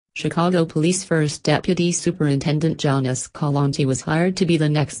Chicago Police First Deputy Superintendent John Escalante was hired to be the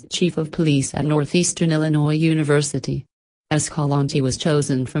next chief of police at Northeastern Illinois University. Escalante was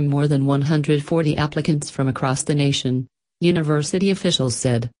chosen from more than 140 applicants from across the nation, university officials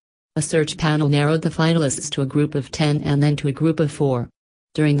said. A search panel narrowed the finalists to a group of 10 and then to a group of 4.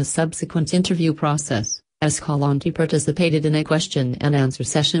 During the subsequent interview process, Escalante participated in a question-and-answer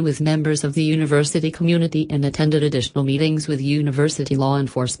session with members of the university community and attended additional meetings with university law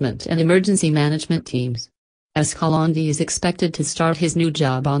enforcement and emergency management teams. Escalante is expected to start his new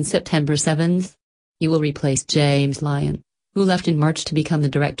job on September 7. He will replace James Lyon, who left in March to become the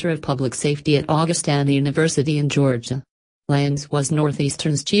Director of Public Safety at Augustana University in Georgia. Lyons was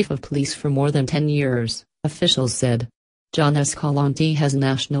Northeastern's chief of police for more than 10 years, officials said. John Escalante has a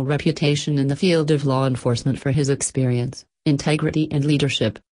national reputation in the field of law enforcement for his experience, integrity and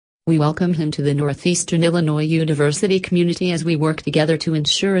leadership. We welcome him to the Northeastern Illinois University community as we work together to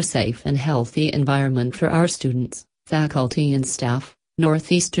ensure a safe and healthy environment for our students, faculty and staff,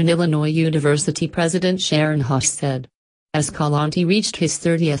 Northeastern Illinois University President Sharon Hush said. Escalante reached his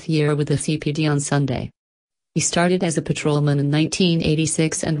 30th year with the CPD on Sunday. He started as a patrolman in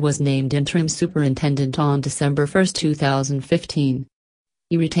 1986 and was named interim superintendent on December 1, 2015.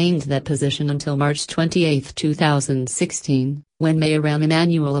 He retained that position until March 28, 2016, when Mayor Rahm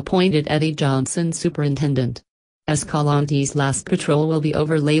Emanuel appointed Eddie Johnson superintendent. Escalante's last patrol will be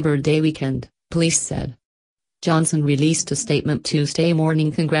over Labor Day weekend, police said. Johnson released a statement Tuesday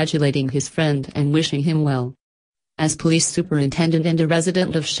morning congratulating his friend and wishing him well. As police superintendent and a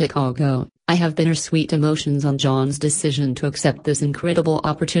resident of Chicago, I have bittersweet emotions on John's decision to accept this incredible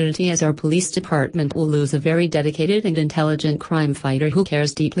opportunity, as our police department will lose a very dedicated and intelligent crime fighter who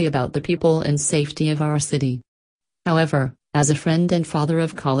cares deeply about the people and safety of our city. However, as a friend and father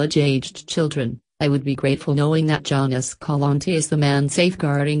of college-aged children, I would be grateful knowing that John Escalante is the man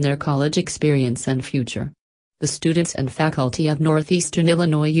safeguarding their college experience and future. The students and faculty of Northeastern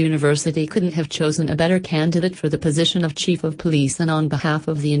Illinois University couldn't have chosen a better candidate for the position of Chief of Police, and on behalf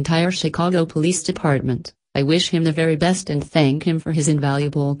of the entire Chicago Police Department, I wish him the very best and thank him for his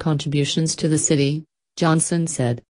invaluable contributions to the city, Johnson said.